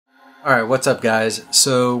Alright, what's up guys?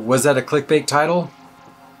 So, was that a clickbait title?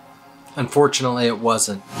 Unfortunately, it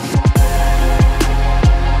wasn't.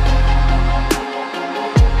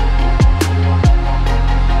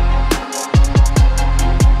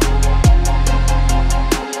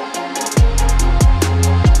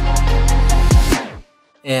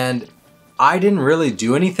 And I didn't really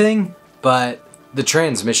do anything, but the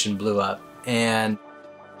transmission blew up. And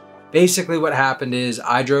basically what happened is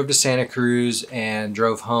I drove to Santa Cruz and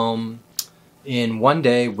drove home in one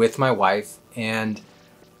day with my wife, and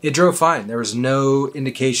it drove fine. There was no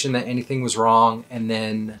indication that anything was wrong. And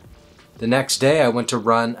then the next day I went to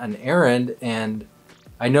run an errand, and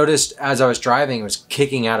I noticed as I was driving it was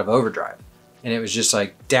kicking out of overdrive, and it was just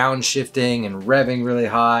like downshifting and revving really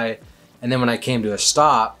high. And then when I came to a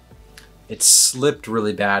stop, it slipped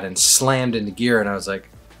really bad and slammed into gear, and I was like,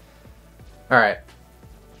 all right,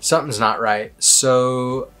 something's not right.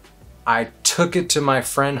 So I took it to my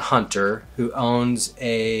friend Hunter, who owns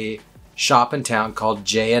a shop in town called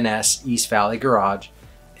J&S East Valley Garage,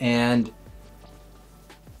 and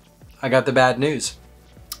I got the bad news.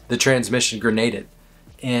 The transmission grenaded.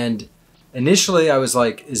 And initially I was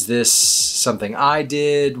like, is this something I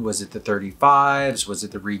did? Was it the 35s? Was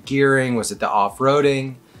it the re-gearing? Was it the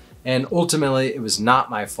off-roading? And ultimately it was not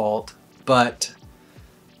my fault, but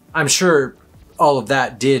I'm sure all of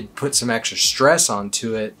that did put some extra stress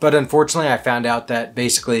onto it. But unfortunately I found out that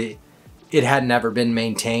basically it had never been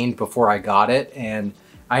maintained before I got it. And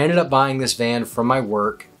I ended up buying this van from my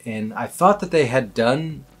work, and I thought that they had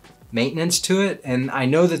done maintenance to it, and I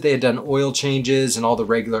know that they had done oil changes and all the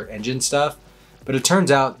regular engine stuff, but it turns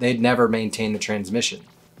out they'd never maintained the transmission.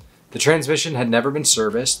 The transmission had never been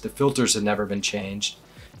serviced, the filters had never been changed,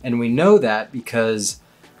 and we know that because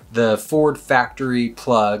the Ford factory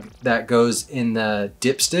plug that goes in the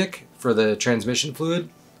dipstick for the transmission fluid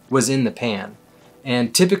was in the pan.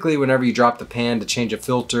 And typically whenever you drop the pan to change a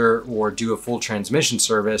filter or do a full transmission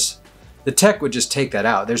service, the tech would just take that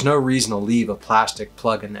out. There's no reason to leave a plastic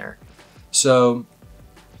plug in there. So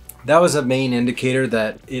that was a main indicator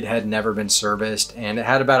that it had never been serviced, and it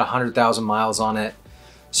had about 100,000 miles on it.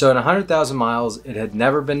 So in 100,000 miles, it had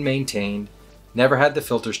never been maintained, never had the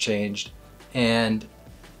filters changed. And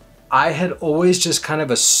I had always just kind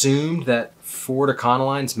of assumed that Ford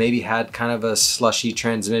Econolines maybe had kind of a slushy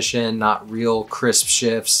transmission, not real crisp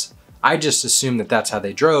shifts. I just assumed that that's how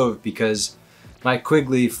they drove because my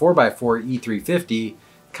Quigley 4x4 E250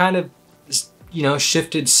 kind of,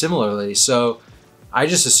 shifted similarly. So I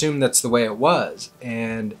just assumed that's the way it was.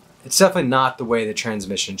 And it's definitely not the way the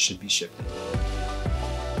transmission should be shifted.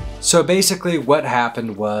 So basically what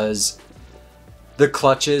happened was the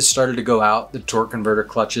clutches started to go out, the torque converter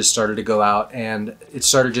clutches started to go out, and it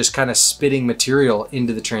started just kind of spitting material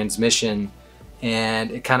into the transmission.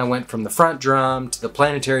 And it kind of went from the front drum to the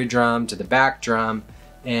planetary drum to the back drum,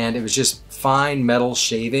 and it was just fine metal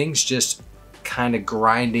shavings just kind of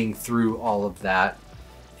grinding through all of that.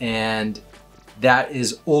 And that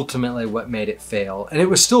is ultimately what made it fail. And it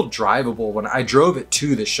was still drivable when I drove it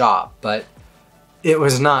to the shop, but it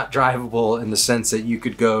was not drivable in the sense that you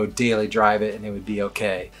could go daily drive it and it would be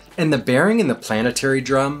okay. And the bearing in the planetary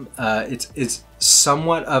drum, it's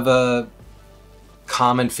somewhat of a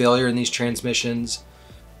common failure in these transmissions,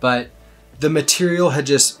 but the material had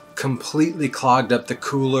just completely clogged up the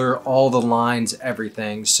cooler, all the lines,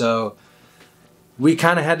 everything. So we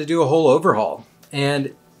kind of had to do a whole overhaul.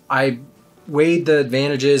 And I weighed the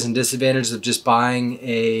advantages and disadvantages of just buying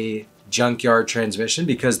a junkyard transmission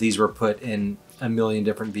because these were put in a million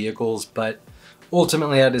different vehicles. But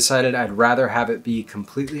ultimately I decided I'd rather have it be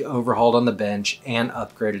completely overhauled on the bench and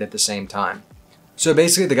upgraded at the same time. So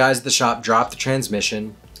basically the guys at the shop dropped the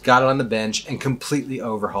transmission, got it on the bench, and completely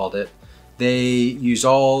overhauled it. They used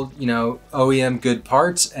all, OEM good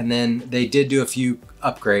parts, and then they did do a few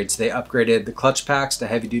upgrades. They upgraded the clutch packs to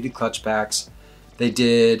heavy duty clutch packs. They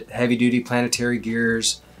did heavy duty planetary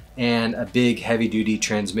gears and a big heavy duty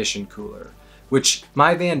transmission cooler, which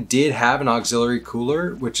my van did have an auxiliary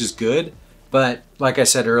cooler, which is good. But like I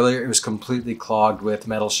said earlier, it was completely clogged with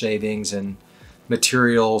metal shavings and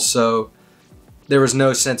material. So there was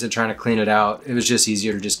no sense in trying to clean it out. It was just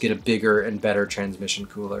easier to just get a bigger and better transmission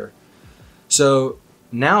cooler. So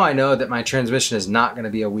now I know that my transmission is not going to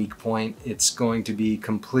be a weak point. It's going to be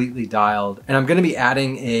completely dialed. And I'm going to be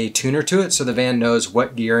adding a tuner to it so the van knows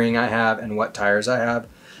what gearing I have and what tires I have,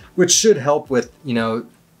 which should help with,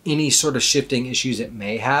 any sort of shifting issues it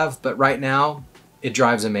may have. But right now, it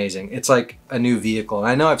drives amazing. It's like a new vehicle. And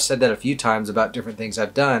I know I've said that a few times about different things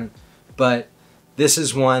I've done, but this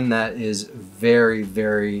is one that is very,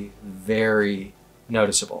 very, very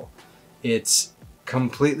noticeable. It's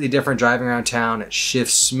completely different driving around town. It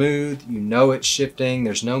shifts smooth. You know it's shifting.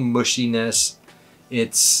 There's no mushiness.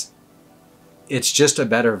 It's just a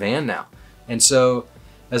better van now. And so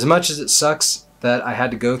as much as it sucks that I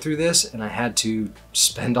had to go through this and I had to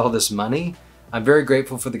spend all this money, I'm very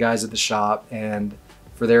grateful for the guys at the shop and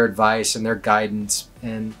for their advice and their guidance.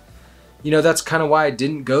 And you know, that's kind of why I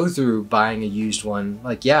didn't go through buying a used one.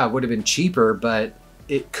 Like, yeah, it would have been cheaper, but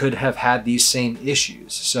it could have had these same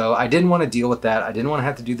issues. So I didn't want to deal with that. I didn't want to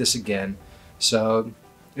have to do this again. So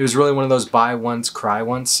it was really one of those buy once, cry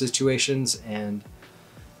once situations. And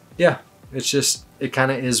yeah, it's just, it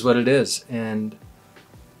kind of is what it is. And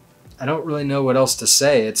I don't really know what else to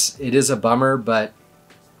say. It is a bummer, but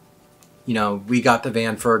you know, we got the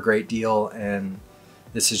van for a great deal, and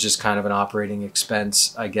this is just kind of an operating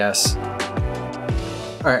expense, I guess.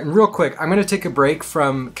 All right, and real quick, I'm gonna take a break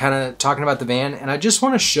from kind of talking about the van, and I just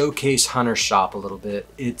wanna showcase Hunter's shop a little bit.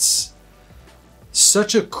 It's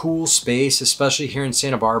such a cool space, especially here in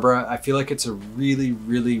Santa Barbara. I feel like it's a really,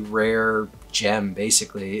 really rare gem,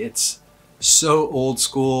 basically. It's so old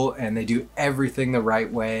school, and they do everything the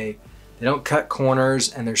right way. They don't cut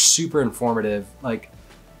corners, and they're super informative. Like,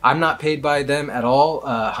 I'm not paid by them at all.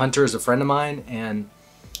 Hunter is a friend of mine, and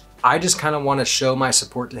I just kind of want to show my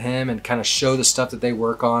support to him and kind of show the stuff that they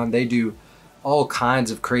work on. They do all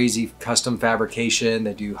kinds of crazy custom fabrication.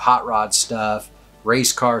 They do hot rod stuff,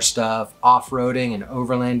 race car stuff, off-roading and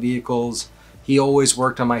overland vehicles. He always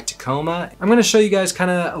worked on my Tacoma. I'm going to show you guys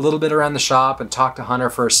kind of a little bit around the shop and talk to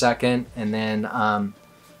Hunter for a second. And then,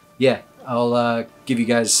 yeah, I'll give you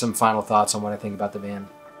guys some final thoughts on what I think about the van.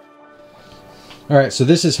 All right, so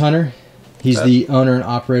this is Hunter. He's the owner and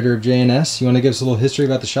operator of JNS. You want to give us a little history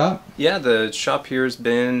about the shop? Yeah, the shop here has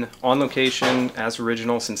been on location as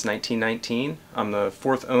original since 1919. I'm the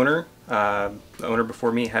fourth owner. The owner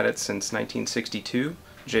before me had it since 1962.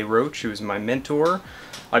 Jay Roach, who was my mentor.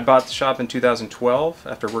 I bought the shop in 2012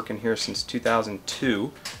 after working here since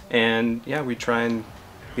 2002. And yeah, we try and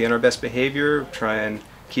be on our best behavior, try and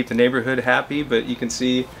keep the neighborhood happy, but you can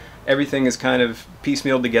see everything is kind of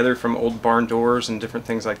piecemealed together from old barn doors and different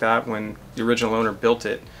things like that when the original owner built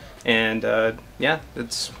it. And yeah,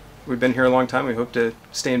 we've been here a long time. We hope to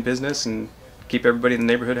stay in business and keep everybody in the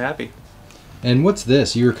neighborhood happy. And what's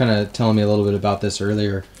this? You were kind of telling me a little bit about this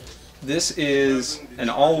earlier. This is an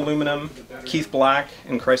all aluminum Keith Black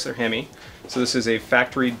and Chrysler Hemi. So this is a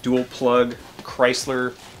factory dual plug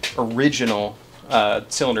Chrysler original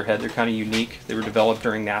cylinder head. They're kind of unique. They were developed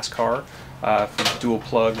during NASCAR. For dual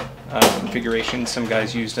plug configuration. Some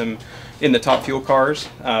guys used them in the Top Fuel cars.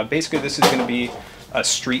 Basically, this is going to be a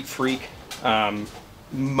street freak,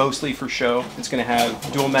 mostly for show. It's going to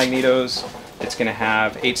have dual magnetos. It's going to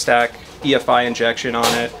have 8-stack EFI injection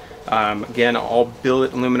on it. Again, all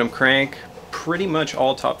billet aluminum crank, pretty much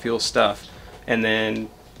all Top Fuel stuff. And then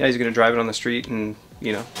yeah, he's going to drive it on the street and,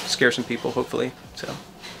 you know, scare some people, hopefully. So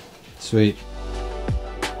sweet.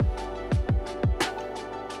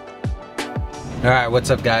 All right, what's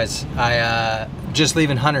up guys? I just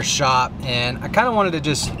leaving Hunter's shop, and I kind of wanted to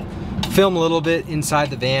just film a little bit inside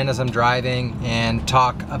the van as I'm driving and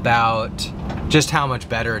talk about just how much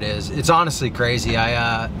better it is. It's honestly crazy.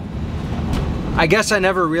 I guess I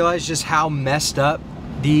never realized just how messed up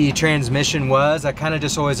the transmission was. I kind of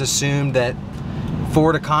just always assumed that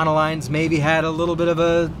Ford Econolines maybe had a little bit of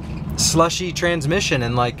a slushy transmission,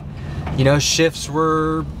 and like, you know, shifts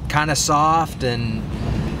were kind of soft, and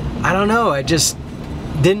I don't know, I just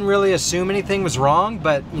didn't really assume anything was wrong.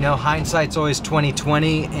 But you know, hindsight's always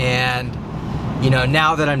 20/20, and you know,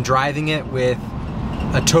 now that I'm driving it with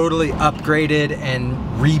a totally upgraded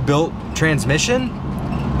and rebuilt transmission,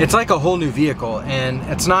 it's like a whole new vehicle, and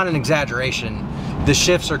it's not an exaggeration. The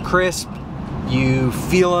shifts are crisp, you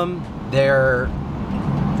feel them, they're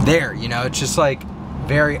there, you know, it's just like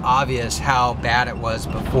very obvious how bad it was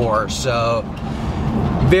before. So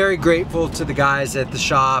very grateful to the guys at the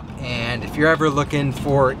shop, and if you're ever looking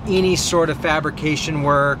for any sort of fabrication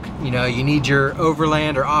work, you know, you need your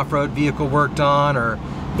overland or off-road vehicle worked on, or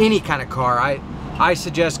any kind of car, I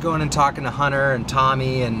suggest going and talking to Hunter and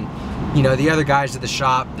Tommy and, you know, the other guys at the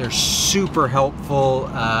shop. They're super helpful.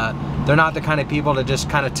 They're not the kind of people to just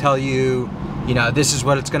kind of tell you, you know, this is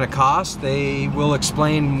what it's going to cost. They will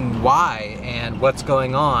explain why and what's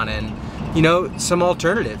going on, and, you know, some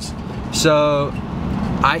alternatives. So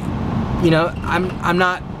I'm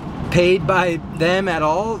not paid by them at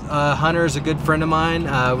all. Hunter is a good friend of mine.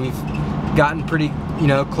 We've gotten pretty, you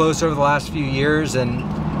know, close over the last few years, and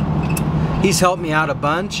he's helped me out a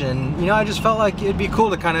bunch. And you know, I just felt like it'd be cool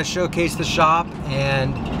to kind of showcase the shop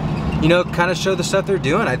and, you know, kind of show the stuff they're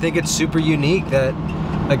doing. I think it's super unique that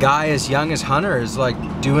a guy as young as Hunter is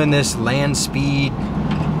like doing this land speed,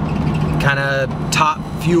 kind of top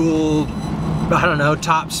fuel, I don't know,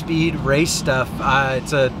 top speed race stuff.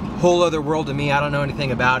 It's a whole other world to me. I don't know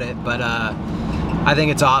anything about it, but I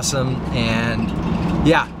think it's awesome. And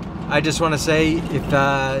yeah, I just want to say, if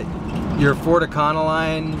your Ford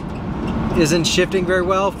Econoline isn't shifting very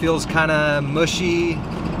well, feels kind of mushy,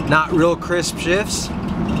 not real crisp shifts,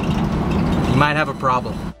 you might have a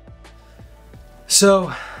problem.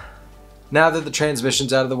 So now that the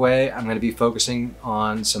transmission's out of the way, I'm going to be focusing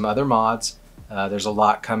on some other mods. There's a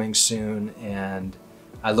lot coming soon, and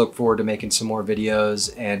I look forward to making some more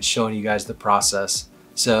videos and showing you guys the process.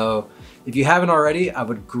 So if you haven't already, I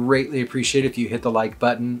would greatly appreciate if you hit the like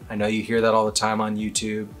button. I know you hear that all the time on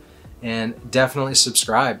YouTube. And definitely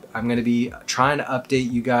subscribe. I'm going to be trying to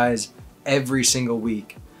update you guys every single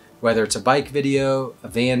week, whether it's a bike video, a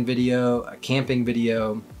van video, a camping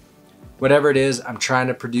video, whatever it is. I'm trying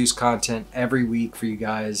to produce content every week for you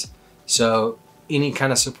guys. So any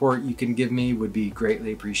kind of support you can give me would be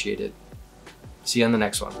greatly appreciated. See you on the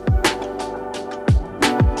next one.